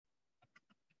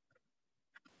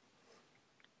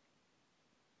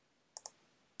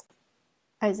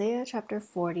Isaiah chapter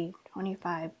 40,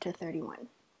 25 to 31.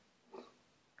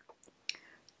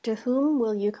 To whom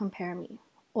will you compare me?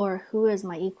 Or who is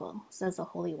my equal? Says the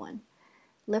Holy One.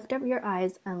 Lift up your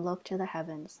eyes and look to the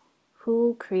heavens.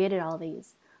 Who created all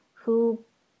these?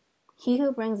 He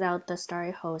who brings out the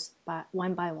starry host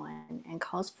one by one and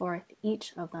calls forth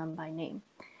each of them by name.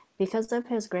 Because of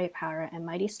his great power and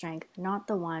mighty strength, not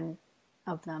one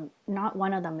of them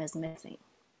is missing.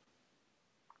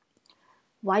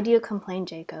 Why do you complain,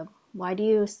 Jacob? Why do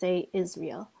you say,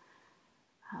 Israel?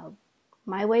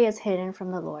 My way is hidden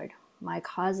from the Lord. My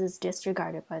cause is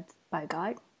disregarded by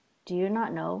God. Do you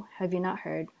not know? Have you not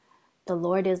heard? The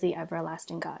Lord is the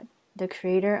everlasting God, the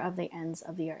creator of the ends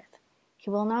of the earth.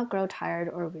 He will not grow tired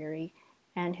or weary,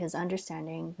 and his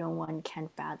understanding no one can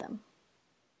fathom.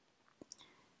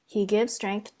 He gives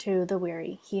strength to the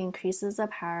weary. He increases the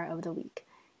power of the weak.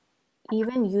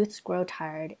 Even youths grow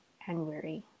tired and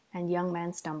weary, and young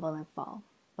men stumble and fall.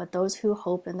 But those who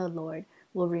hope in the Lord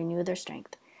will renew their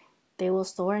strength. They will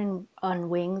soar on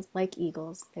wings like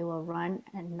eagles. They will run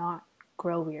and not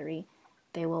grow weary.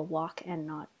 They will walk and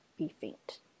not be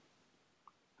faint.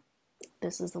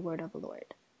 This is the word of the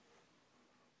Lord.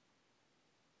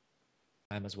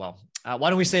 As well. Why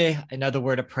don't we say another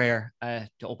word of prayer to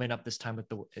open up this time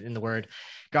in the word.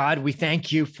 God, we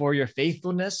thank you for your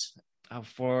faithfulness,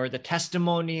 for the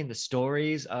testimony and the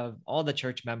stories of all the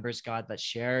church members, God, that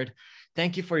shared.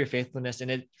 Thank you for your faithfulness.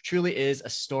 And it truly is a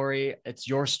story. It's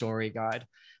your story, God,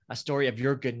 a story of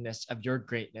your goodness, of your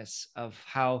greatness, of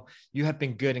how you have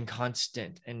been good and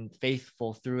constant and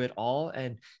faithful through it all.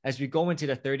 And as we go into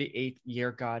the 38th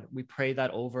year, God, we pray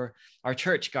that over our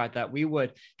church, God, that we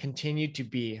would continue to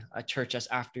be a church that's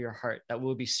after your heart, that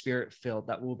will be spirit filled,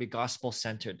 that will be gospel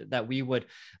centered, that we would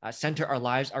center our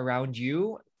lives around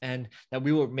you, and that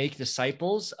we would make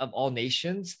disciples of all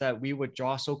nations, that we would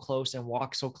draw so close and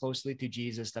walk so closely to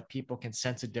Jesus that people can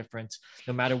sense a difference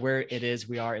no matter where it is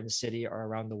we are in the city or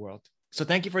around the world. So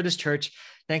thank you for this church.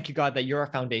 Thank you, God, that you're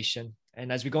our foundation.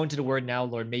 And as we go into the word now,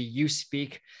 Lord, may you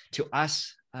speak to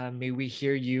us. May we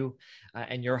hear you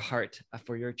and your heart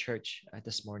for your church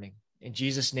this morning. In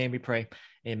Jesus' name we pray.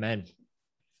 Amen.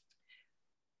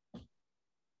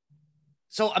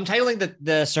 So I'm titling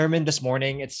the sermon this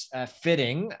morning. It's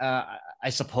fitting, I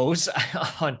suppose.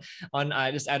 on I'm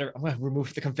going to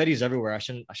remove the confettis everywhere. I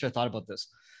should have thought about this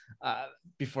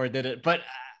before I did it. But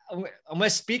I'm going to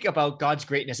speak about God's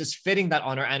greatness. It's fitting that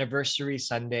on our anniversary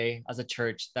Sunday as a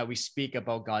church that we speak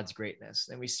about God's greatness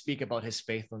and we speak about his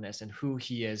faithfulness and who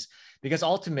he is. Because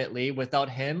ultimately, without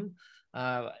him,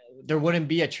 there wouldn't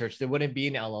be a church. There wouldn't be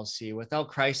an LLC. Without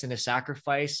Christ and his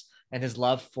sacrifice and his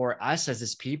love for us as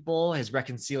his people, his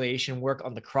reconciliation work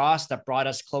on the cross that brought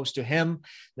us close to him,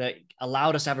 that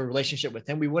allowed us to have a relationship with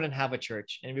him, we wouldn't have a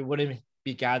church and we wouldn't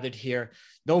be gathered here,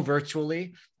 though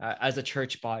virtually, as a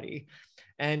church body.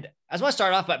 And I just want to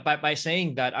start off by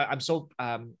saying that I'm so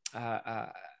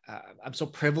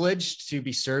privileged to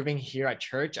be serving here at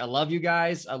church. I love you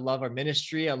guys. I love our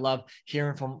ministry. I love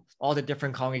hearing from all the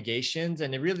different congregations.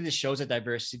 And it really just shows the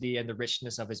diversity and the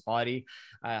richness of his body,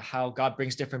 how God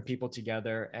brings different people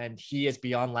together. And he is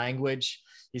beyond language.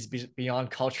 He's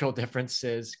beyond cultural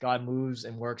differences. God moves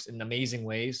and works in amazing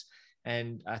ways.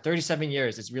 And 37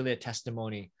 years is really a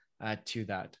testimony to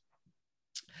that.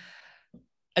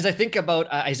 As I think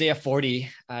about Isaiah 40,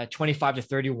 25 to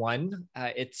 31,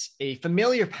 it's a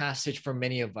familiar passage for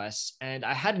many of us. And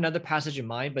I had another passage in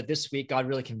mind, but this week, God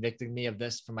really convicted me of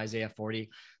this from Isaiah 40.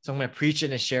 So I'm going to preach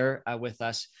it and share with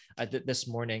us this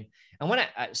morning. I want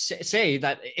to say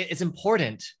that it's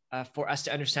important for us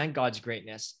to understand God's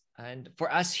greatness. And for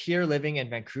us here living in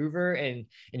Vancouver and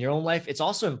in your own life, it's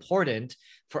also important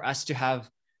for us to have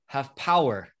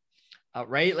power,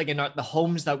 right? Like in the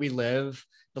homes that we live,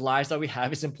 the lives that we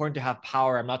have, it's important to have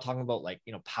power. I'm not talking about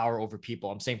power over people.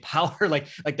 I'm saying power like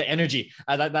the energy,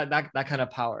 that kind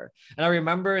of power. And I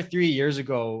remember 3 years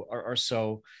ago or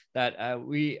so that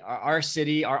our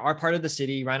city, our part of the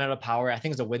city ran out of power. I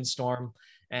think it was a windstorm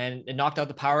and it knocked out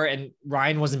the power, and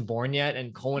Ryan wasn't born yet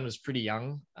and Cohen was pretty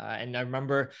young. And I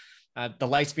remember the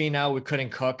lights being out, we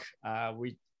couldn't cook. I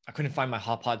couldn't find my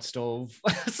hot pot stove,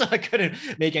 so I couldn't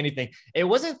make anything. It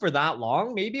wasn't for that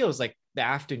long. Maybe it was like the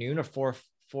afternoon or 4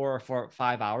 or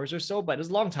 5 hours or so, but it was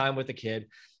a long time with the kid.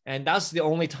 And that's the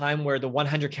only time where the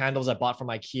 100 candles I bought from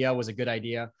IKEA was a good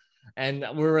idea. And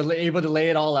we were able to lay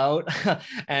it all out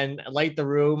and light the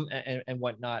room and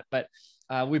whatnot. But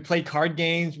We played card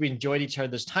games. We enjoyed each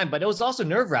other's time, but it was also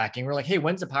nerve wracking. We're like, hey,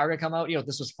 when's the power gonna come out?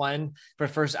 This was fun for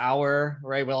the first hour,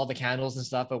 right? With all the candles and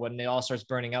stuff. But when it all starts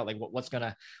burning out, like what's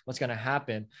gonna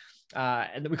happen?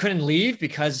 And we couldn't leave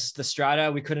because the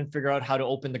strata, we couldn't figure out how to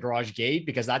open the garage gate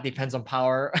because that depends on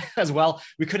power as well.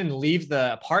 We couldn't leave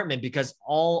the apartment because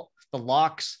all the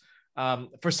locks,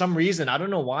 for some reason, I don't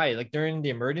know why, like during the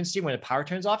emergency, when the power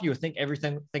turns off, you would think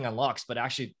everything unlocks, but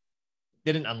actually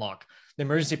didn't unlock. The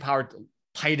emergency power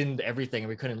tightened everything and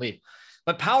we couldn't leave.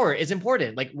 But power is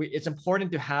important. Like it's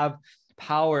important to have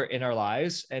power in our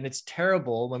lives. And it's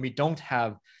terrible when we don't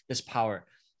have this power.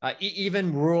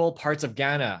 Even rural parts of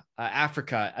Ghana,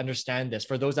 Africa, understand this.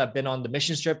 For those that have been on the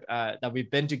mission trip that we've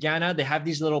been to Ghana, they have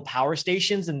these little power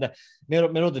stations in the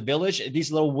middle of the village,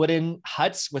 these little wooden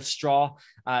huts with straw,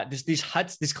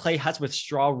 these clay huts with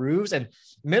straw roofs. And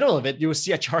middle of it, you will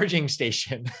see a charging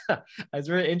station. It's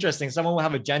very interesting. Someone will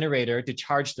have a generator to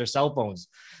charge their cell phones.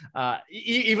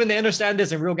 Even they understand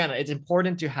this in rural Ghana. It's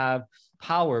important to have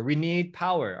power. We need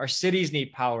power. Our cities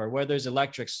need power, whether it's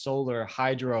electric, solar,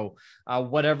 hydro,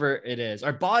 whatever it is.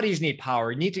 Our bodies need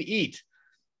power. You need to eat.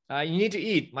 You need to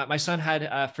eat. My son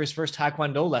had for his first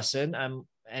Taekwondo lesson,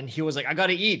 and he was like, I got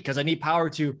to eat because I need power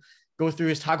to go through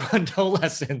his Taekwondo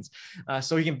lessons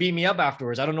so he can beat me up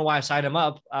afterwards. I don't know why I signed him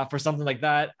up for something like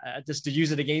that, just to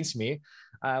use it against me.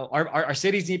 Our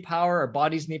cities need power. Our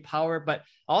bodies need power. But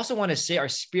I also want to say our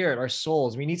spirit, our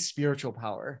souls, we need spiritual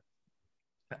power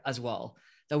as well,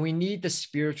 that we need the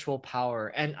spiritual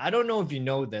power. And I don't know if you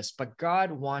know this, but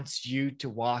God wants you to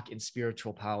walk in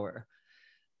spiritual power.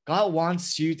 God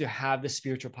wants you to have the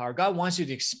spiritual power. God wants you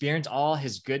to experience all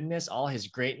his goodness, all his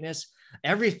greatness,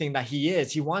 everything that he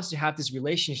is. He wants to have this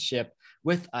relationship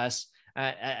with us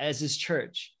as his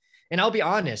church. And I'll be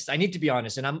honest, I need to be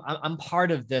honest. And I'm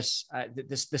part of this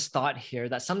thought here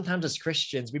that sometimes as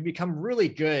Christians, we become really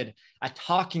good at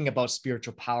talking about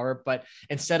spiritual power, but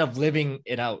instead of living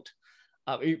it out,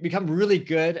 we become really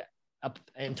good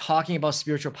in talking about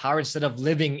spiritual power instead of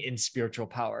living in spiritual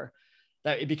power.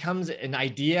 That it becomes an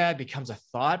idea, it becomes a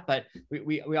thought, but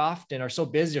we often are so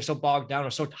busy or so bogged down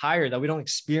or so tired that we don't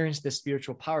experience this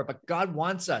spiritual power. But God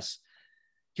wants us.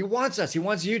 He wants us. He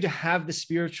wants you to have the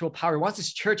spiritual power. He wants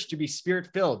his church to be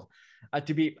spirit-filled,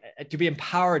 to be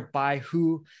empowered by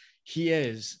who he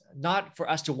is, not for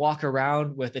us to walk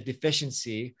around with a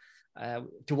deficiency,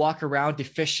 to walk around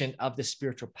deficient of the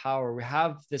spiritual power. We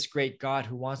have this great God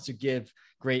who wants to give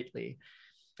greatly.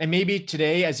 And maybe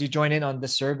today, as you join in on the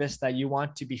service, that you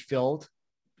want to be filled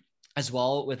as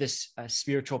well with this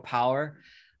spiritual power.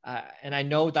 And I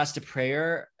know that's the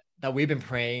prayer that we've been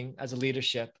praying as a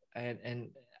leadership and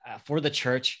for the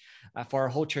church, for our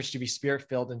whole church to be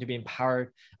spirit-filled and to be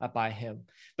empowered by him.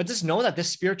 But just know that this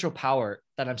spiritual power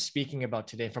that I'm speaking about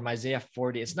today from Isaiah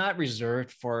 40, it's not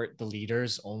reserved for the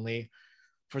leaders only,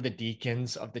 for the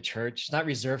deacons of the church. It's not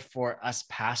reserved for us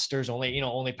pastors only.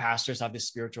 Only pastors have this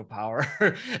spiritual power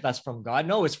that's from God.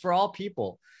 No, it's for all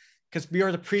people, because we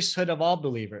are the priesthood of all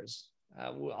believers.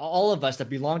 All of us that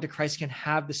belong to Christ can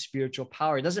have the spiritual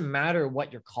power. It doesn't matter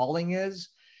what your calling is.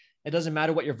 It doesn't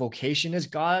matter what your vocation is.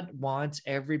 God wants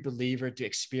every believer to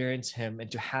experience him and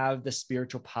to have the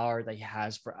spiritual power that he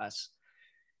has for us.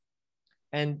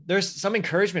 And there's some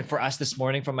encouragement for us this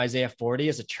morning from Isaiah 40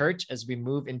 as a church as we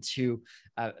move into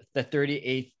the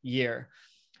 38th year.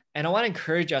 And I want to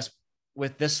encourage us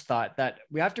with this thought that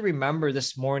we have to remember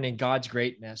this morning God's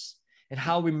greatness, and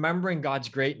how remembering God's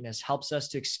greatness helps us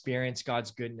to experience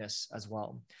God's goodness as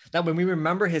well. That when we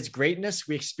remember his greatness,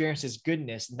 we experience his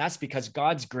goodness. And that's because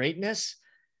God's greatness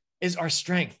is our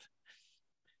strength.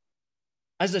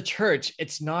 As a church,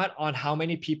 it's not on how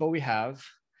many people we have.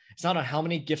 It's not on how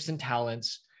many gifts and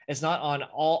talents. It's not on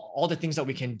all the things that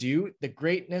we can do. The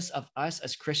greatness of us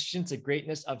as Christians, the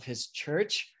greatness of his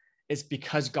church is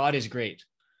because God is great.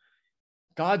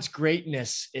 God's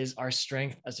greatness is our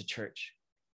strength as a church.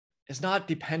 It's not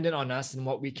dependent on us and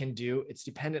what we can do. It's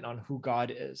dependent on who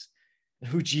God is and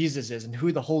who Jesus is and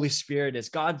who the Holy Spirit is.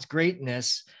 God's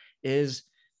greatness is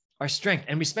our strength.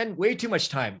 And we spend way too much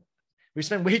time. We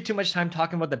spend way too much time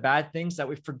talking about the bad things that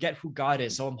we forget who God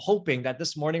is. So I'm hoping that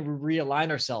this morning we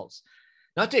realign ourselves,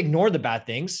 not to ignore the bad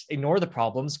things, ignore the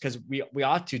problems, because we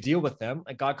ought to deal with them.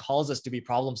 And God calls us to be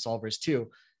problem solvers too.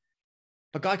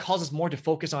 But God calls us more to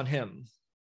focus on him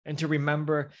and to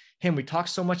remember him. We talk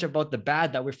so much about the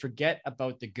bad that we forget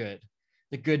about the good,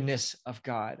 the goodness of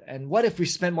God. And what if we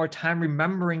spent more time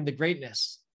remembering the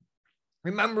greatness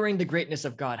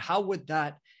of God? How would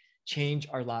that change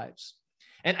our lives?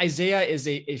 And Isaiah is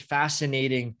a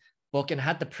fascinating book, and I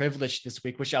had the privilege this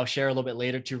week, which I'll share a little bit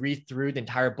later, to read through the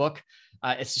entire book.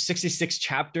 It's 66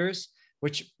 chapters,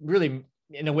 which really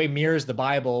in a way mirrors the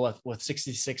Bible with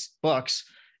 66 books.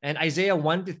 And Isaiah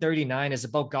 1 to 39 is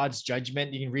about God's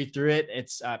judgment. You can read through it.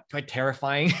 It's quite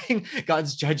terrifying,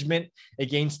 God's judgment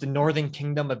against the northern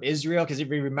kingdom of Israel. Because if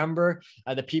we remember,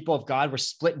 the people of God were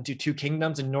split into two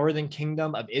kingdoms, the northern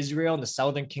kingdom of Israel and the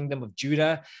southern kingdom of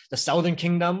Judah. The southern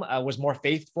kingdom was more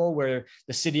faithful, where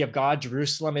the city of God,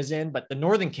 Jerusalem, is in. But the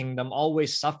northern kingdom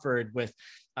always suffered with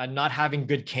not having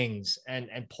good kings and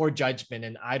poor judgment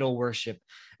and idol worship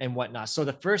and whatnot. So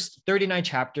the first 39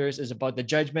 chapters is about the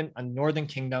judgment on the northern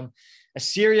kingdom.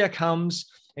 Assyria comes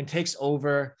and takes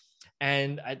over,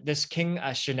 and this king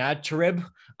Sennacherib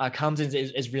comes and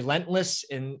is relentless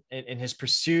in his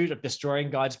pursuit of destroying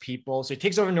God's people. So he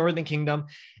takes over northern kingdom,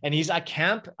 and he's at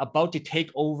camp about to take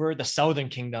over the southern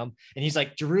kingdom. And he's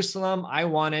like, Jerusalem, I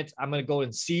want it. I'm going to go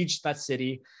and siege that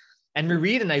city. And we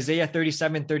read in Isaiah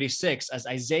 37:36, as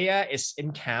Isaiah is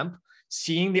in camp,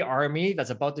 seeing the army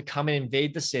that's about to come and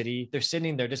invade the city, they're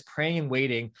sitting there just praying and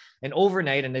waiting. And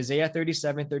overnight in Isaiah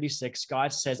 37:36,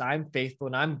 God says, I'm faithful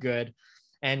and I'm good.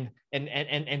 And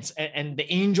the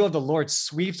angel of the Lord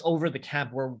sweeps over the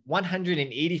camp, where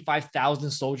 185,000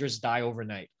 soldiers die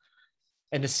overnight,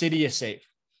 and the city is safe.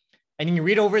 And you can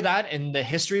read over that in the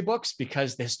history books,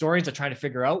 because the historians are trying to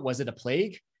figure out, was it a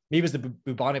plague? Maybe it was the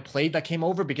bubonic plague that came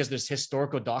over, because there's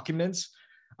historical documents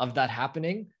of that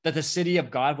happening, that the city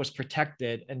of God was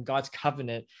protected and God's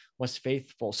covenant was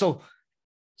faithful. So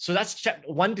that's chapter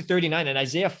 1 to 39. And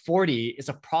Isaiah 40 is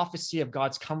a prophecy of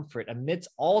God's comfort amidst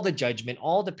all the judgment,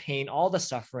 all the pain, all the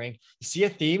suffering. You see a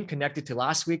theme connected to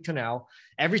last week to now.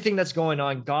 Everything that's going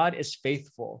on, God is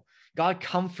faithful. God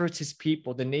comforts his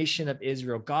people, the nation of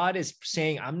Israel. God is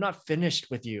saying, I'm not finished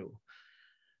with you.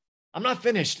 I'm not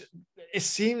finished. It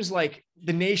seems like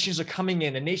the nations are coming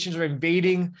in. The nations are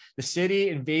invading the city,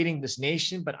 invading this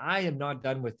nation, but I am not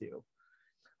done with you.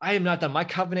 I am not done. My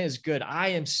covenant is good. I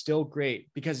am still great,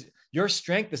 because your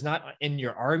strength is not in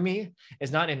your army.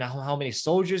 It's not in how many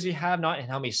soldiers you have, not in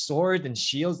how many swords and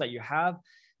shields that you have.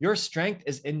 Your strength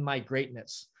is in my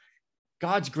greatness.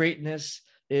 God's greatness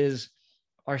is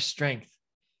our strength.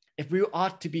 If we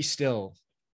ought to be still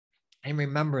and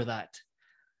remember that,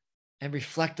 and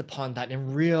reflect upon that,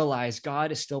 and realize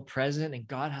God is still present and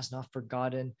God has not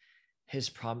forgotten his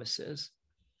promises.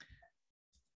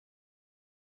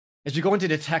 As we go into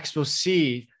the text, we'll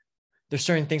see there's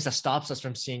certain things that stops us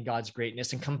from seeing God's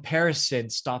greatness, and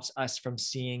comparison stops us from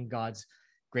seeing God's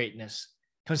greatness.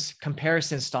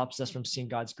 Comparison stops us from seeing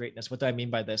God's greatness. What do I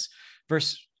mean by this?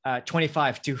 Verse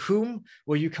 25, to whom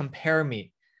will you compare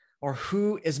me? Or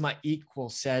who is my equal,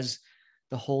 says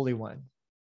the Holy One.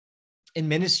 In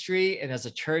ministry and as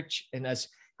a church and as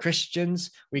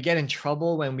Christians, we get in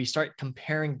trouble when we start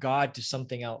comparing God to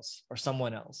something else or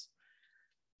someone else.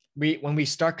 When we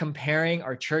start comparing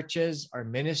our churches, our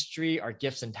ministry, our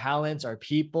gifts and talents, our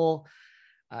people,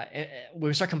 when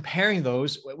we start comparing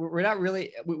those, we're not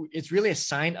really, it's really a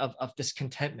sign of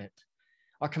discontentment.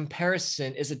 Our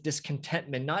comparison is a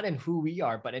discontentment, not in who we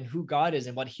are, but in who God is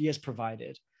and what he has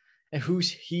provided and who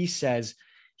he says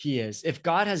he is. If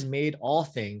God has made all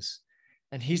things,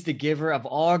 and he's the giver of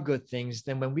all good things,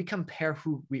 then when we compare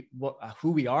who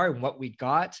we are and what we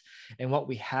got and what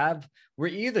we have, we're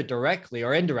either directly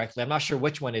or indirectly, I'm not sure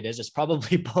which one it is, it's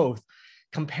probably both,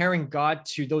 comparing God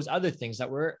to those other things that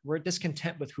we're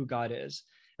discontent with who God is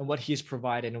and what he's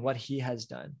provided and what he has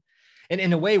done. And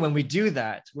in a way, when we do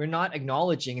that, we're not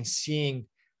acknowledging and seeing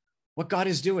what God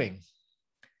is doing.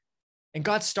 And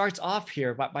God starts off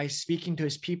here by speaking to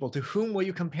his people. To whom will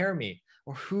you compare me?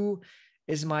 Or who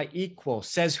is my equal?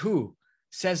 Says who?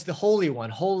 Says the Holy One.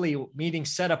 Holy meaning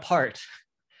set apart.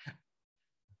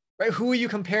 Right? Who will you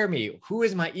compare me? Who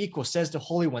is my equal? Says the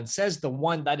Holy One. Says the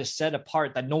one that is set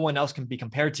apart, that no one else can be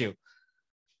compared to.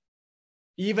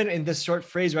 Even in this short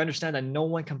phrase, we understand that no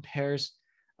one compares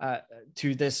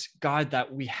to this God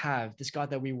that we have, this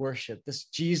God that we worship, this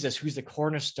Jesus, who's the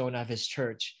cornerstone of his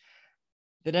church.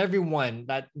 That everyone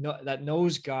that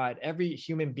knows God, every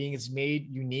human being is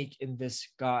made unique in this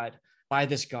God, by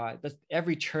this God. That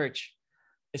every church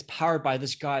is powered by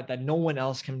this God that no one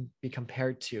else can be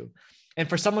compared to. And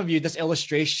for some of you, this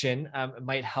illustration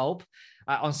might help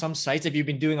on some sites. If you've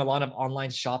been doing a lot of online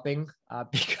shopping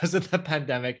because of the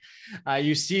pandemic,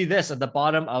 you see this at the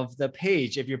bottom of the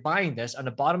page. If you're buying this, on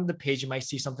the bottom of the page, you might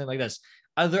see something like this: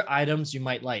 other items you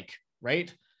might like,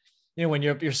 right? You know, when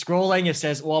you're scrolling, it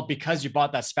says, well, because you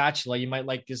bought that spatula, you might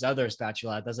like this other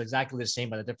spatula that's exactly the same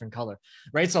but a different color,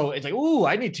 right? So it's like, oh,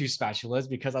 I need two spatulas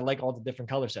because I like all the different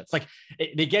color sets. Like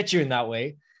they get you in that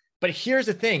way. But here's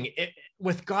the thing,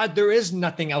 with God, there is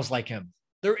nothing else like him.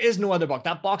 There is no other box.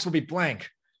 That box will be blank.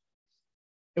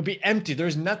 It'll be empty.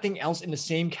 There's nothing else in the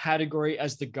same category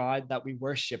as the God that we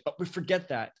worship. But we forget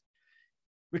that.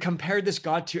 We compare this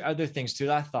God to other things, to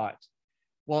that thought.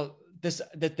 Well, this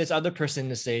other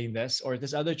person is saying this, or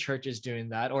this other church is doing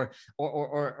that, or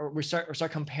we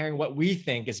start comparing what we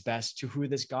think is best to who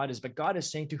this God is. But God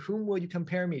is saying, to whom will you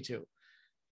compare me to?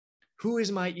 Who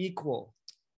is my equal?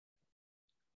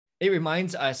 It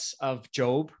reminds us of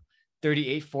Job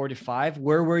 38:4-5.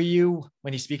 Where were you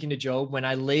when he's speaking to Job? When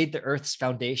I laid the earth's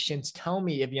foundations, tell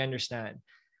me if you understand.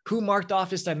 Who marked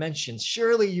off its dimensions?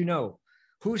 Surely you know.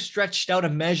 Who stretched out a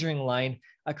measuring line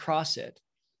across it?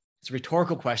 It's a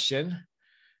rhetorical question.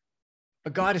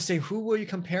 But God is saying, who will you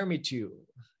compare me to? You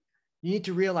need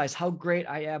to realize how great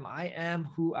I am. I am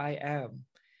who I am.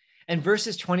 And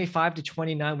verses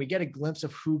 25-29, we get a glimpse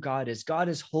of who God is. God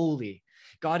is holy.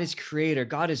 God is creator.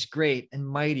 God is great and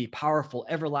mighty, powerful,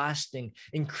 everlasting,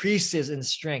 increases in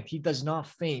strength. He does not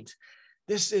faint.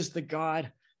 This is the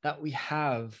God that we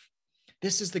have.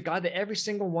 This is the God that every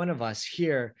single one of us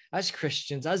here as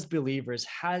Christians, as believers,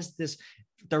 has this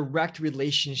direct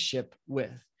relationship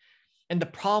with. And the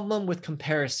problem with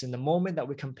comparison, the moment that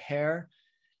we compare,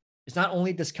 is not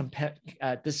only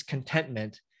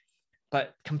discontentment,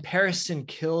 but comparison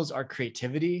kills our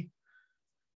creativity.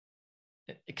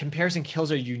 Comparison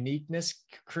kills our uniqueness.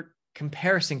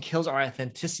 Comparison kills our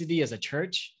authenticity as a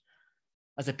church,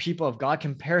 as a people of God.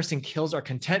 Comparison kills our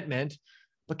contentment,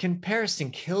 but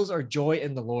comparison kills our joy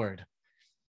in the Lord.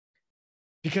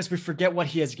 Because we forget what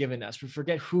he has given us. We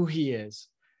forget who he is.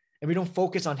 And we don't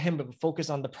focus on him, but we focus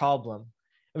on the problem.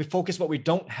 And we focus what we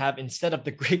don't have instead of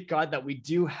the great God that we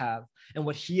do have and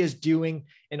what he is doing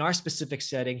in our specific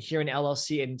setting here in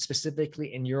LLC and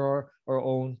specifically in your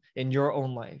own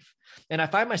life. And I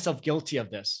find myself guilty of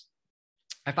this.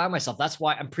 That's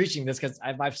why I'm preaching this, because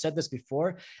I've said this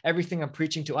before. Everything I'm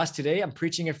preaching to us today, I'm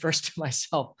preaching it first to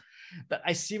myself. That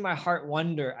I see my heart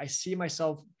wander. I see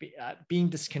myself being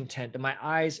discontent in my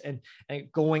eyes and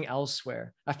going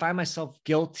elsewhere. I find myself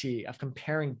guilty of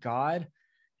comparing God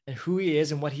and who he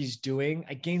is and what he's doing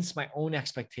against my own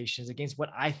expectations, against what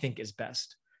I think is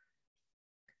best.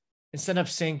 Instead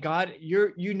of saying, God,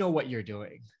 you know what you're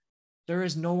doing. There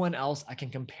is no one else I can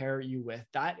compare you with.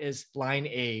 That is line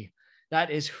A. That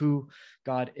is who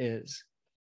God is.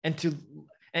 And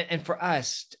for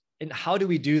us, and how do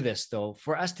we do this though?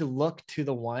 For us to look to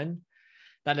the one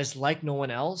that is like no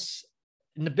one else.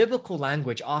 In the biblical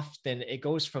language, often it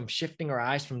goes from shifting our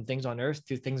eyes from things on earth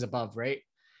to things above, right?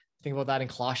 Think about that in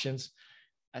Colossians.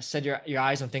 I said your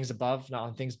eyes on things above, not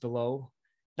on things below.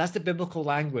 That's the biblical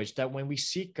language, that when we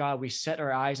seek God, we set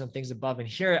our eyes on things above. And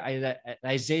here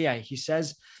Isaiah, he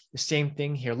says the same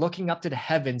thing here. Looking up to the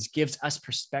heavens gives us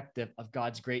perspective of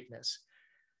God's greatness.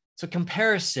 So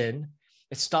comparison,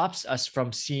 it stops us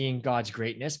from seeing God's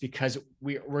greatness because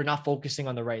we're not focusing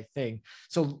on the right thing.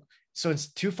 So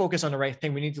to focus on the right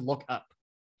thing, we need to look up.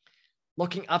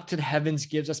 Looking up to the heavens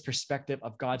gives us perspective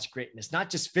of God's greatness, not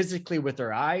just physically with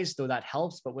our eyes, though that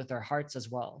helps, but with our hearts as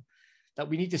well. That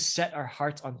we need to set our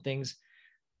hearts on things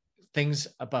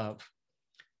above.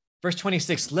 Verse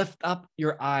 26, lift up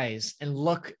your eyes and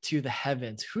look to the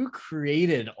heavens. Who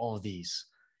created all these?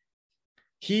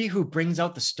 He who brings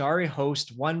out the starry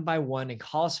host one by one and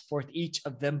calls forth each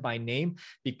of them by name,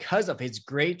 because of his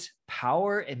great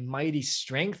power and mighty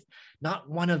strength, not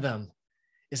one of them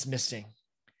is missing.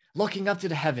 Looking up to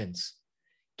the heavens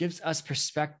gives us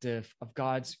perspective of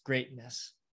God's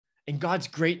greatness. And God's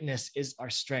greatness is our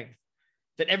strength.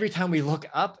 That every time we look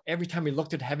up, every time we look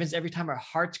to the heavens, every time our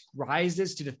heart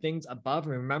rises to the things above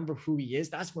and remember who he is,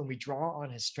 that's when we draw on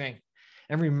his strength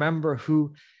and remember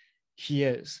who he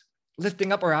is.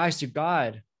 Lifting up our eyes to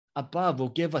God above will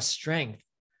give us strength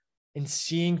in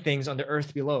seeing things on the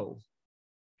earth below.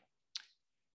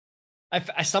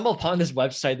 I stumbled upon this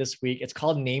website this week. It's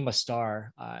called Name a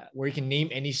Star, where you can name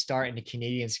any star in the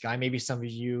Canadian sky. Maybe some of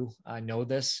you know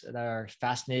this, that are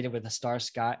fascinated with the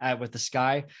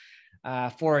sky.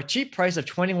 For a cheap price of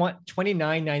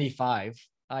 $29.95,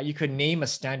 you could name a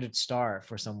standard star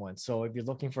for someone. So if you're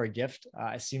looking for a gift,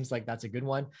 it seems like that's a good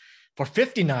one. For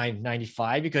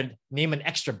 $59.95, you could name an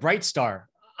extra bright star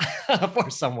for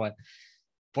someone.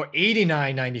 For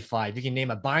 $89.95, you can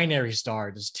name a binary star.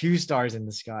 There's 2 stars in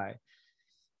the sky.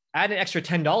 Add an extra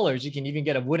 $10, you can even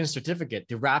get a wooden certificate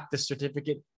to wrap the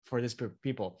certificate for this group of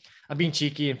people. I'm being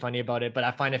cheeky and funny about it, but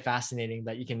I find it fascinating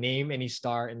that you can name any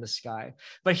star in the sky.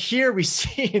 But here we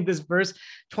see in this verse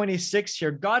 26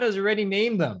 here, God has already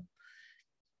named them.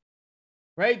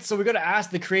 Right? So we're going to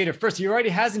ask the creator first. He already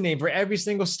has a name for every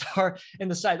single star in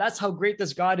the sky. That's how great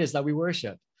this God is that we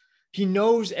worship. He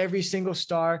knows every single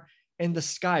star in the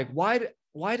sky. Why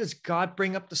does God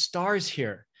bring up the stars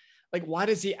here? Like, why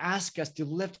does he ask us to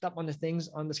lift up on the things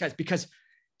on the skies? Because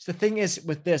the thing is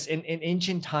with this, in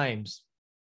ancient times,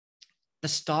 the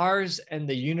stars and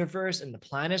the universe and the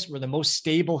planets were the most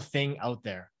stable thing out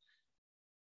there.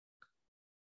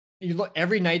 You look,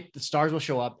 every night the stars will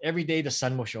show up, every day the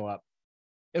sun will show up.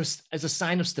 It was as a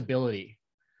sign of stability.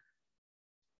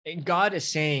 And God is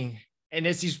saying, and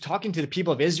as he's talking to the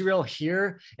people of Israel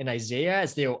here in Isaiah,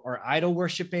 as they are idol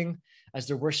worshiping, as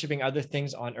they're worshiping other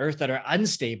things on earth that are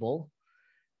unstable,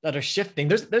 that are shifting.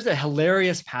 There's a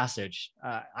hilarious passage.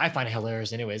 I find it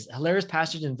hilarious anyways. Hilarious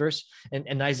passage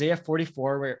in Isaiah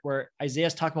 44 where Isaiah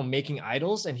is talking about making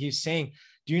idols. And he's saying,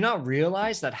 do you not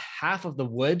realize that half of the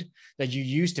wood that you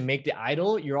use to make the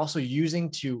idol, you're also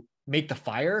using to make the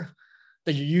fire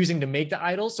that you're using to make the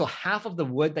idol? So half of the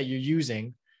wood that you're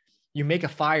using, you make a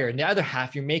fire, and the other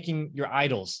half, you're making your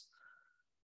idols.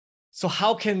 So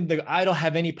how can the idol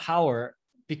have any power?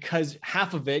 Because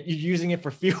half of it, you're using it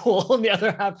for fuel, and the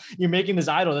other half, you're making this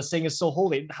idol that's saying it's so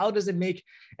holy. How does it make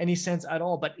any sense at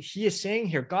all? But he is saying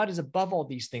here, God is above all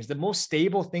these things. The most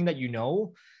stable thing that you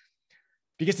know,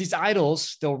 because these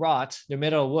idols, they'll rot, they're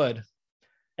made out of wood.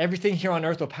 Everything here on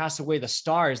earth will pass away. The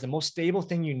stars, the most stable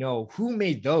thing you know, who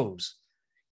made those?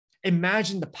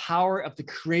 Imagine the power of the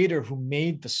creator who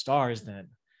made the stars then.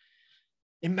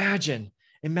 Imagine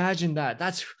that.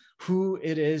 That's who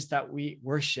it is that we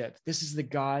worship. This is the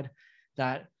God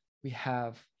that we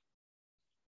have.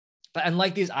 But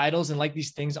unlike these idols and like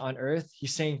these things on earth,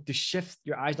 he's saying to shift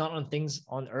your eyes not on things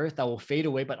on earth that will fade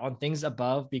away, but on things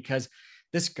above, because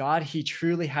this God, he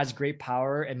truly has great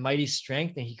power and mighty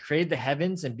strength, and he created the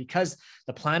heavens. And because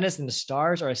the planets and the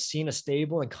stars are seen as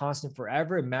stable and constant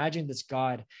forever, imagine this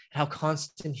God and how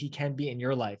constant he can be in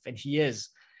your life. And he is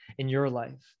in your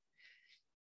life.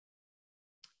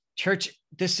 Church,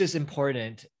 this is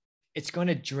important. It's going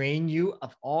to drain you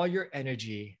of all your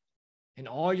energy and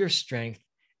all your strength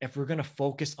if we're going to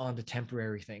focus on the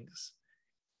temporary things.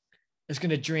 It's going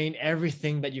to drain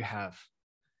everything that you have.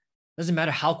 Doesn't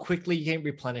matter how quickly you can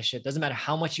replenish it. Doesn't matter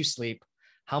how much you sleep,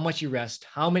 how much you rest,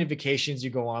 how many vacations you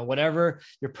go on, whatever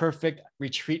your perfect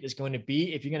retreat is going to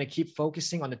be. If you're going to keep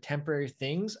focusing on the temporary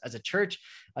things as a church,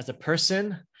 as a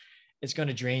person, it's going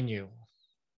to drain you.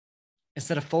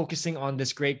 Instead of focusing on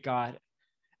this great God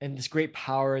and this great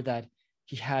power that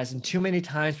he has. And too many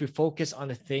times we focus on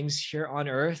the things here on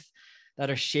earth that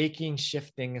are shaking,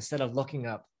 shifting, instead of looking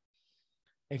up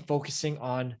and focusing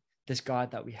on this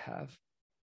God that we have.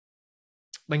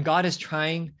 When God is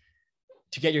trying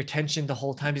to get your attention the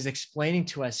whole time, he's explaining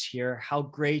to us here how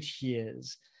great he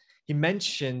is. He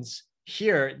mentions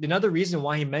here, another reason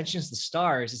why he mentions the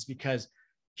stars is because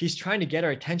he's trying to get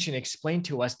our attention, explain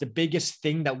to us the biggest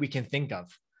thing that we can think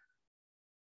of.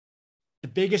 The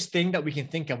biggest thing that we can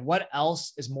think of. What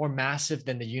else is more massive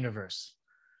than the universe?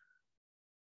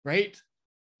 Right?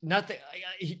 Nothing.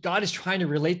 God is trying to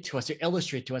relate to us, to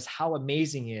illustrate to us how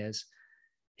amazing he is.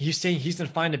 He's saying he's going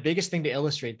to find the biggest thing to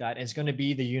illustrate that, and it's going to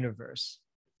be the universe.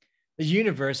 The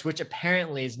universe, which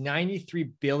apparently is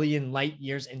 93 billion light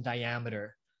years in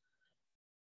diameter,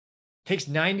 takes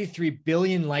 93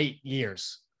 billion light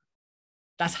years.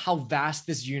 That's how vast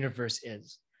this universe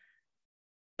is.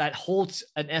 That holds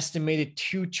an estimated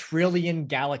 2 trillion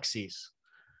galaxies.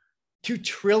 2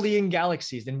 trillion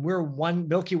galaxies. And we're one,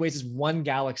 Milky Way is one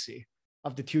galaxy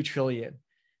of the 2 trillion.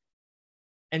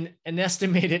 And an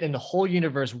estimated in the whole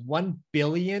universe, 1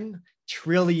 billion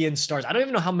trillion stars. I don't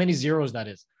even know how many zeros that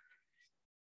is.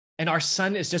 And our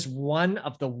sun is just one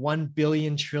of the 1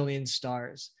 billion trillion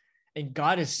stars. And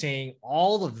God is saying,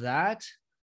 all of that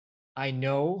I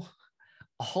know,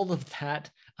 all of that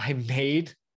I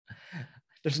made.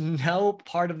 There's no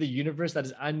part of the universe that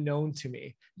is unknown to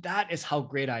me. That is how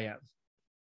great I am.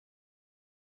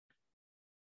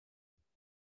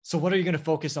 So what are you going to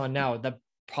focus on now? The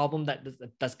problem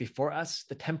that's before us,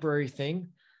 the temporary thing?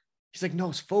 He's like,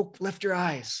 no, folk, lift your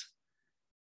eyes.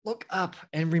 Look up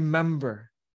and remember.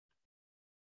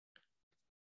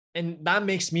 And that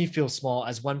makes me feel small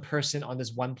as one person on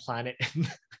this one planet in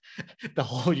the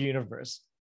whole universe.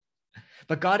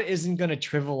 But God isn't going to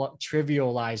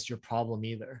trivialize your problem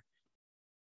either.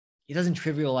 He doesn't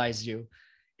trivialize you.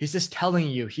 He's just telling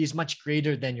you he's much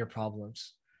greater than your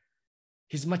problems.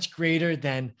 He's much greater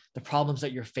than the problems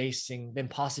that you're facing, the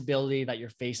impossibility that you're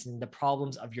facing, the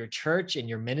problems of your church and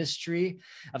your ministry,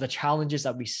 of the challenges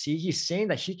that we see. He's saying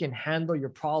that he can handle your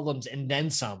problems and then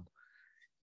some.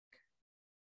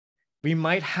 We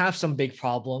might have some big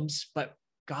problems, but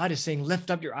God is saying, lift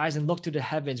up your eyes and look to the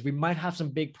heavens. We might have some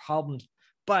big problems,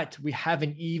 but we have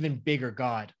an even bigger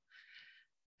God.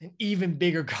 An even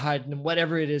bigger God than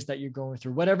whatever it is that you're going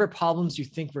through. Whatever problems you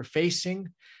think we're facing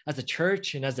as a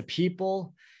church and as a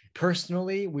people,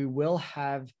 Personally, we will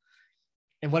have,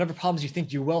 and whatever problems you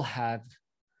think you will have,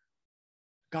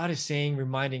 God is saying,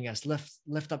 reminding us,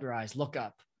 lift up your eyes, look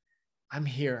up. I'm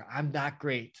here. I'm that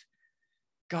great.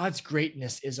 God's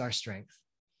greatness is our strength.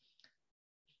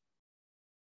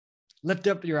 Lift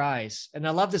up your eyes. And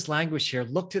I love this language here.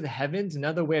 Look to the heavens.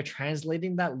 Another way of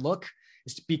translating that look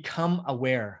is to become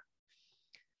aware.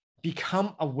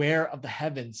 Become aware of the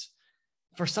heavens.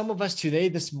 For some of us today,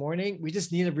 this morning, we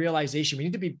just need a realization. We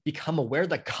need to become aware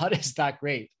that God is that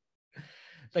great,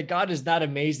 that God is that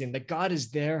amazing, that God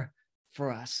is there for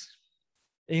us.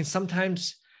 And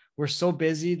sometimes we're so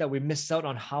busy that we miss out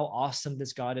on how awesome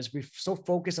this God is. We're so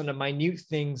focused on the minute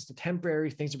things, the temporary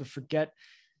things, that we forget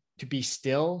to be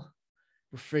still.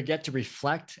 We forget to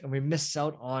reflect, and we miss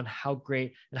out on how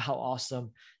great and how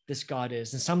awesome this God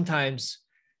is. And sometimes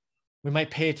we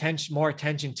might pay more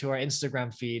attention to our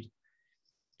Instagram feed,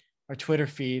 our Twitter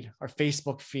feed, our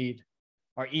Facebook feed,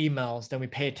 our emails than we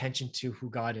pay attention to who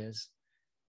God is.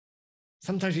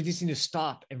 Sometimes we just need to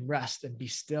stop and rest and be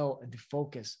still and to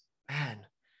focus,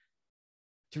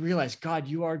 to realize, God,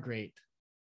 you are great.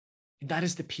 And that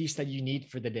is the peace that you need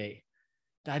for the day.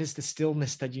 That is the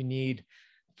stillness that you need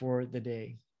for the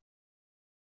day.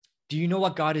 Do you know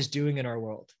what God is doing in our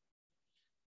world?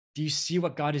 Do you see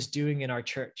what God is doing in our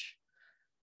church?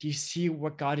 Do you see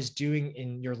what God is doing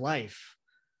in your life?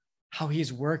 How he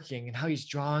is working and how he's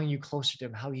drawing you closer to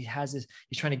him, how he's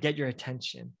trying to get your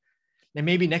attention. And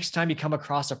maybe next time you come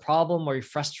across a problem or you're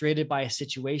frustrated by a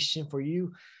situation, for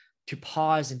you to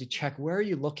pause and to check, where are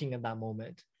you looking at that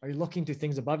moment? Are you looking to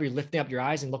things above? Are you lifting up your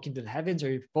eyes and looking to the heavens? Or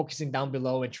are you focusing down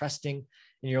below and trusting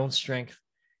in your own strength?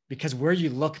 Because where you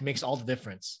look makes all the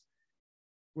difference.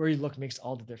 Where you look makes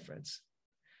all the difference.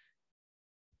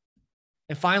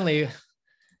 And finally,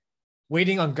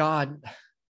 waiting on God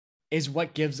is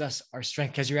what gives us our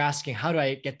strength. Because you're asking, how do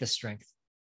I get this strength?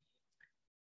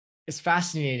 It's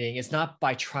fascinating. It's not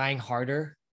by trying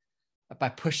harder, by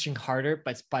pushing harder,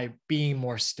 but it's by being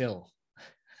more still.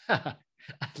 I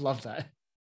love that.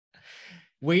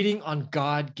 Waiting on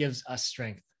God gives us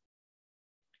strength.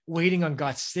 Waiting on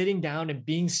God, sitting down and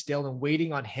being still and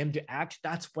waiting on him to act,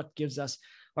 that's what gives us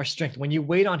our strength. When you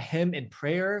wait on him in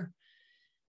prayer,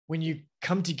 when you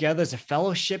come together as a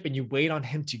fellowship and you wait on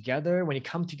him together, when you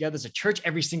come together as a church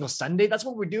every single Sunday, that's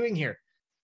what we're doing here.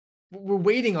 We're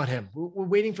waiting on him. We're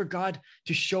waiting for God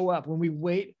to show up. When we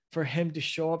wait for him to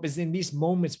show up is in these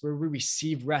moments where we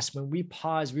receive rest. When we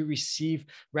pause, we receive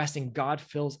rest and God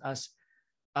fills us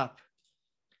up.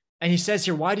 And he says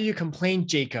here, why do you complain,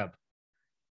 Jacob,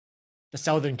 the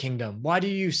southern kingdom? Why do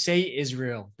you say,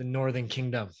 Israel, the northern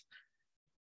kingdom?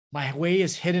 My way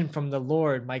is hidden from the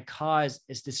Lord. My cause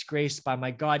is disgraced by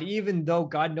my God. Even though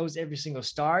God knows every single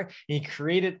star and he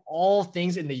created all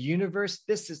things in the universe,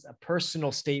 this is a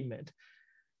personal statement.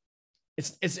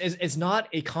 It's not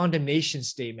a condemnation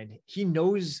statement. He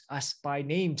knows us by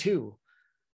name too.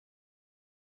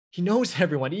 He knows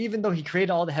everyone. Even though he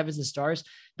created all the heavens and stars,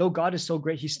 though God is so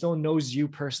great, he still knows you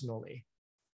personally.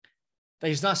 That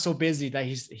he's not so busy that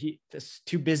he's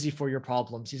too busy for your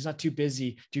problems. He's not too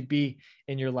busy to be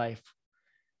in your life.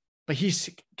 But he's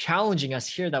challenging us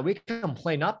here that we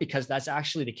complain not because that's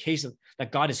actually the case of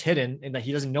that God is hidden and that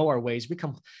he doesn't know our ways.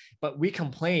 But we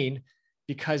complain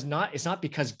because it's not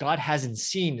because God hasn't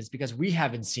seen, it's because we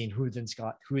haven't seen who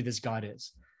this God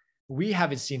is. We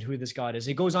haven't seen who this God is.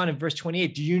 It goes on in verse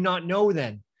 28. Do you not know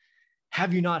then?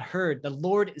 Have you not heard? The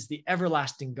Lord is the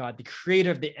everlasting God, the creator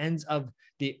of the ends of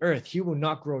the earth. He will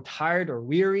not grow tired or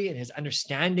weary, and his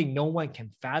understanding no one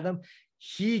can fathom.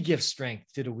 He gives strength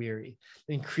to the weary,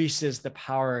 increases the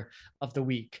power of the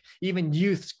weak. Even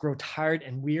youths grow tired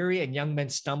and weary, and young men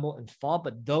stumble and fall.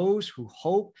 But those who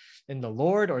hope in the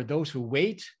Lord, or those who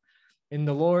wait in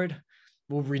the Lord,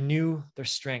 will renew their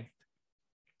strength.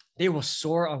 They will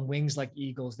soar on wings like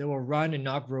eagles. They will run and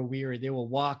not grow weary. They will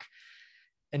walk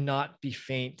and not be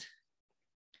faint.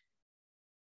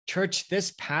 Church,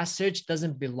 this passage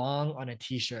doesn't belong on a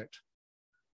t-shirt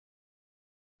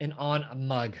and on a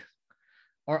mug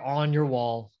or on your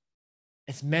wall.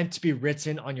 It's meant to be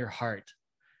written on your heart,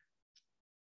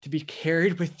 to be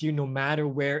carried with you no matter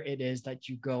where it is that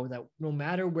you go, that no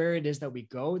matter where it is that we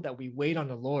go, that we wait on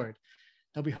the Lord,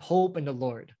 that we hope in the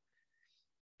Lord,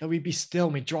 that we be still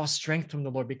and we draw strength from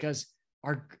the Lord, because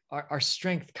our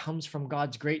strength comes from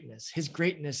God's greatness. His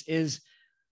greatness is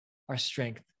our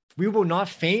strength. We will not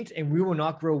faint and we will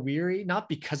not grow weary, not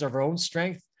because of our own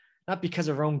strength, not because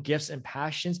of our own gifts and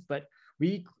passions, but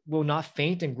we will not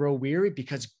faint and grow weary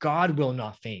because God will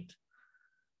not faint.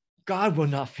 God will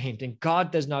not faint and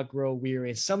God does not grow weary.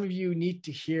 And some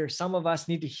of us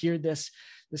need to hear this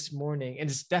morning. And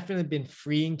it's definitely been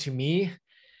freeing to me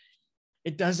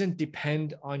It doesn't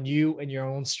depend on you and your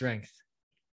own strength.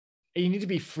 And you need to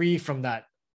be free from that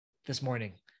this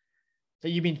morning. That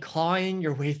you've been clawing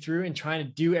your way through and trying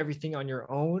to do everything on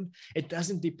your own. It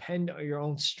doesn't depend on your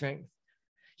own strength.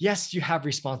 Yes, you have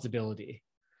responsibility.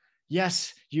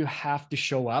 Yes, you have to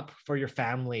show up for your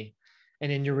family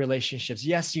and in your relationships.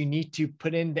 Yes, you need to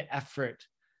put in the effort.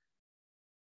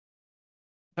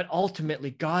 But ultimately,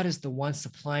 God is the one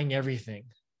supplying everything.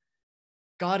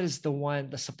 God is the one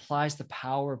that supplies the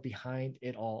power behind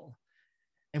it all.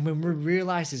 And when we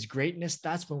realize his greatness,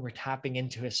 that's when we're tapping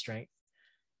into his strength.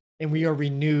 And we are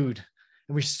renewed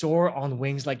and we soar on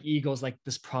wings like eagles, like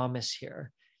this promise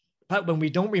here. But when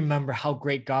we don't remember how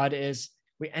great God is,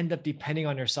 we end up depending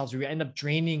on ourselves. We end up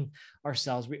draining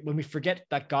ourselves. When we forget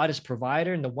that God is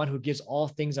provider and the one who gives all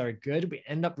things that are good, we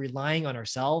end up relying on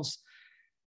ourselves.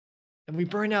 And we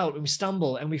burn out and we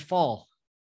stumble and we fall.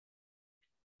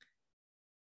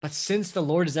 But since the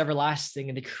Lord is everlasting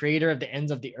and the creator of the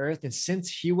ends of the earth, and since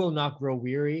he will not grow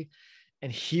weary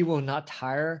and he will not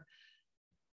tire,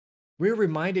 we're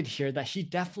reminded here that he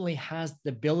definitely has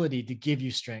the ability to give you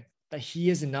strength, that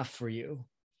he is enough for you,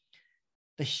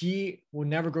 that he will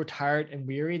never grow tired and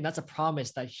weary. And that's a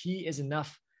promise that he is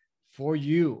enough for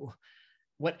you,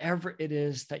 whatever it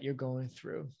is that you're going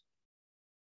through.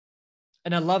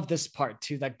 And I love this part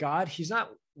too, that God, he's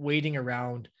not waiting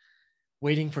around,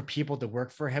 waiting for people to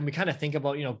work for him. We kind of think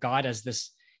about, God as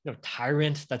this,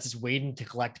 tyrant that's just waiting to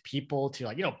collect people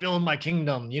to build my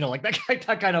kingdom, like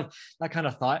that kind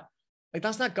of thought. Like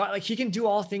that's not God. Like he can do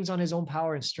all things on his own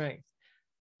power and strength.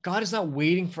 God is not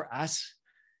waiting for us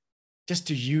just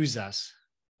to use us.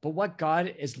 But what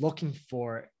God is looking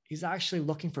for, he's actually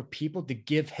looking for people to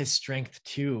give his strength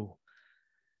to.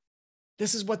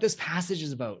 This is what this passage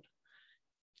is about.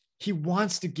 He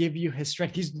wants to give you his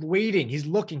strength. He's waiting. He's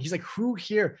looking. He's like, who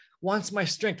here wants my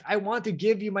strength? I want to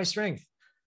give you my strength.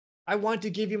 I want to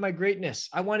give you my greatness.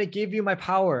 I want to give you my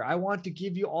power. I want to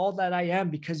give you all that I am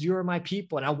because you're my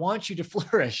people and I want you to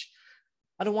flourish.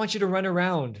 I don't want you to run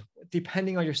around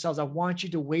depending on yourselves. I want you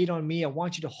to wait on me. I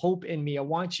want you to hope in me. I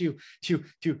want you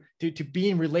to be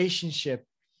in relationship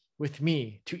with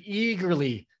me, to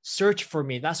eagerly search for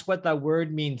me. That's what that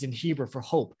word means in Hebrew for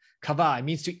hope. Kavah, it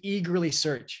means to eagerly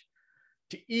search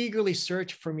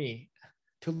for me,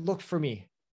 to look for me.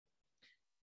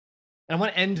 And I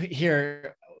want to end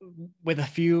here with a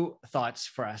few thoughts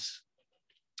for us,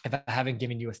 if I haven't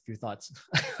given you a few thoughts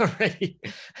already.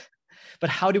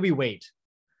 But how do we wait?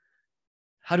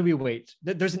 How do we wait?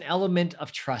 There's an element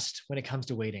of trust when it comes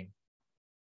to waiting.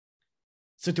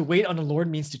 So to wait on the Lord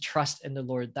means to trust in the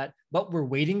Lord, that what we're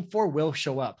waiting for will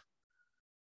show up,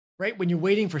 right? When you're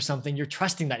waiting for something, you're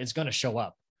trusting that it's going to show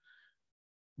up.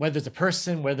 Whether it's a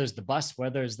person, whether it's the bus,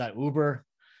 whether it's that Uber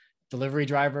delivery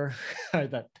driver,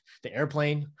 the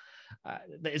airplane,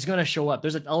 it's going to show up.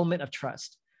 There's an element of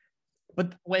trust.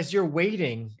 But as you're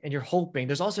waiting and you're hoping,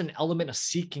 there's also an element of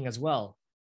seeking as well,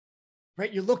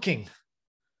 right? You're looking.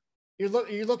 You're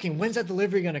looking. When's that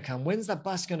delivery going to come? When's that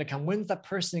bus going to come? When's that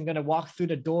person going to walk through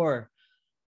the door,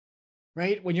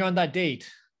 right? When you're on that date,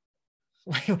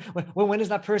 when is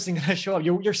that person going to show up?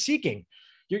 You're seeking.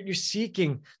 You're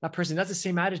seeking that person. That's the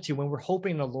same attitude when we're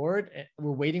hoping on the Lord,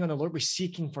 we're waiting on the Lord, we're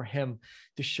seeking for him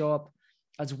to show up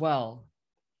as well.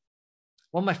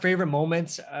 One of my favorite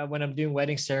moments when I'm doing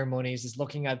wedding ceremonies is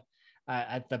looking at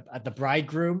the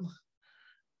bridegroom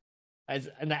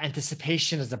and the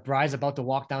anticipation as the bride's about to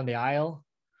walk down the aisle.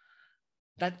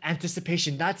 That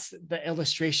anticipation, that's the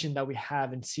illustration that we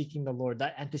have in seeking the Lord,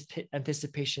 that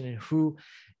anticipation in who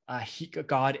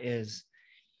God is.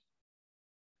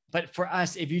 But for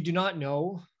us, if you do not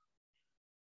know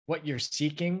what you're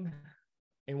seeking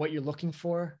and what you're looking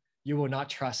for, you will not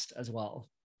trust as well.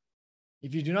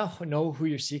 If you do not know who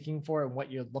you're seeking for and what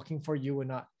you're looking for, you will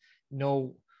not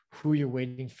know who you're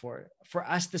waiting for. For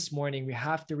us this morning, we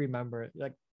have to remember,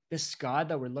 like, this God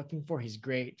that we're looking for, he's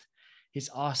great. He's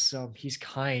awesome. He's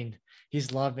kind.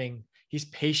 He's loving. He's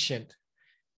patient.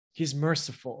 He's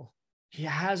merciful. He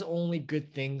has only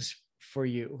good things for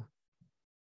you.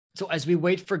 So as we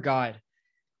wait for God,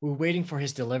 we're waiting for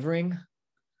his delivering.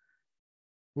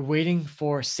 We're waiting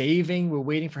for saving. We're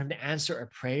waiting for him to answer our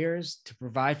prayers, to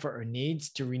provide for our needs,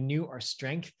 to renew our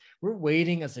strength. We're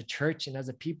waiting as a church and as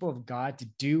a people of God to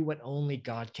do what only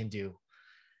God can do.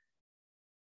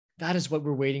 That is what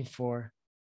we're waiting for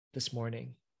this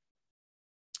morning.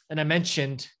 And I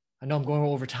mentioned, I know I'm going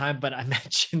over time, but I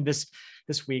mentioned this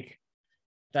week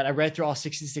that I read through all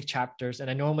 66 chapters, and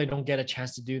I normally don't get a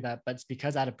chance to do that, but it's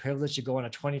because I had a privilege to go on a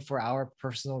 24-hour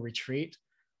personal retreat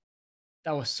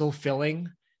that was so filling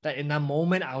that in that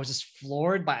moment, I was just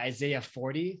floored by Isaiah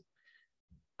 40.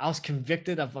 I was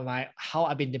convicted of how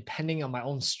I've been depending on my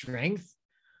own strength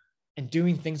and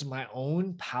doing things with my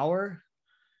own power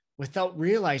without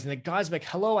realizing that God's like,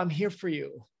 hello, I'm here for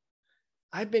you.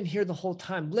 I've been here the whole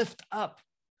time. Lift up.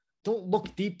 Don't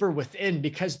look deeper within,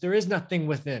 because there is nothing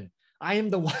within. I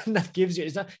am the one that gives you.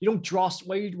 It's not, you don't draw.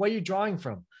 Where are you drawing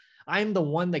from? I am the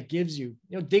one that gives you.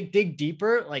 Dig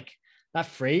deeper. Like that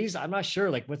phrase, I'm not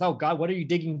sure. Like without God, what are you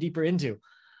digging deeper into?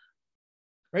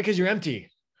 Right? Because you're empty.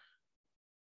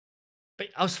 But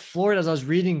I was floored as I was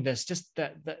reading this, just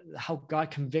that how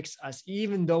God convicts us.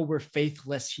 Even though we're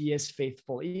faithless, he is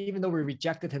faithful. Even though we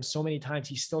rejected him so many times,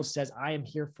 he still says, I am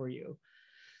here for you.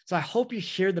 So I hope you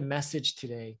hear the message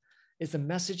today. It's a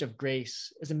message of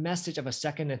grace. It's a message of a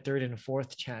second and third and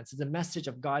fourth chance. It's a message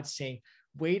of God saying,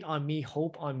 wait on me,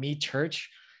 hope on me, church,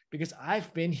 because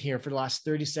I've been here for the last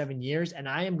 37 years and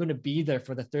I am going to be there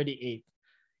for the 38th.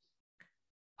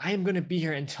 I am going to be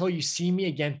here until you see me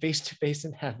again face to face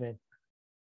in heaven.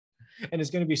 And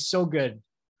it's going to be so good.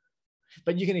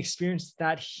 But you can experience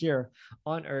that here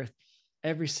on earth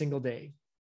every single day.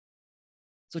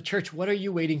 So church, what are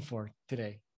you waiting for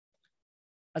today?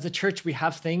 As a church, we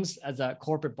have things as a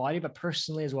corporate body, but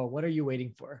personally as well, what are you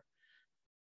waiting for?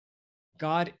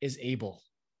 God is able.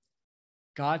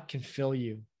 God can fill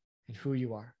you in who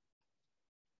you are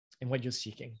and what you're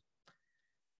seeking.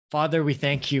 Father, we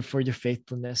thank you for your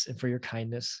faithfulness and for your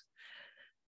kindness.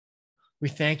 We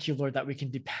thank you, Lord, that we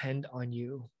can depend on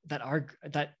you, that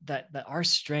our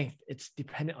strength, it's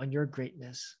dependent on your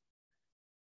greatness.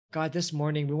 God, this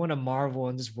morning, we want to marvel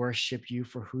and just worship you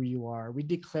for who you are. We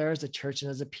declare as a church and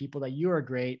as a people that you are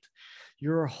great,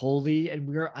 you are holy, and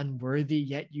we are unworthy,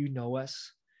 yet you know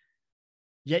us.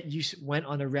 Yet you went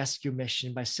on a rescue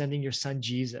mission by sending your son,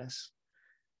 Jesus,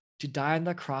 to die on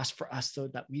the cross for us so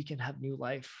that we can have new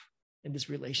life in this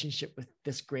relationship with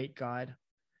this great God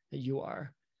that you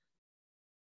are.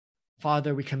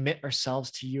 Father, we commit ourselves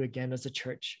to you again as a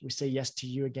church. We say yes to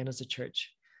you again as a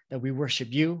church, that we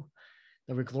worship you,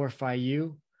 that we glorify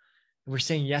you, and we're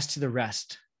saying yes to the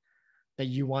rest that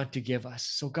you want to give us.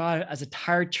 So God, as a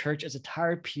tired church, as a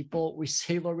tired people, we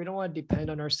say, Lord, we don't want to depend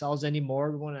on ourselves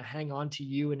anymore. We want to hang on to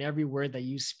you and every word that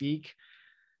you speak.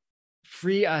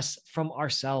 Free us from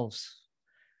ourselves.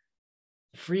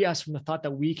 Free us from the thought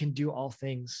that we can do all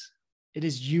things. It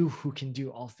is you who can do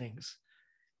all things.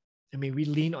 And may we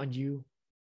lean on you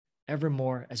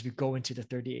evermore as we go into the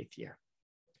 38th year.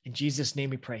 In Jesus'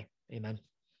 name we pray. Amen.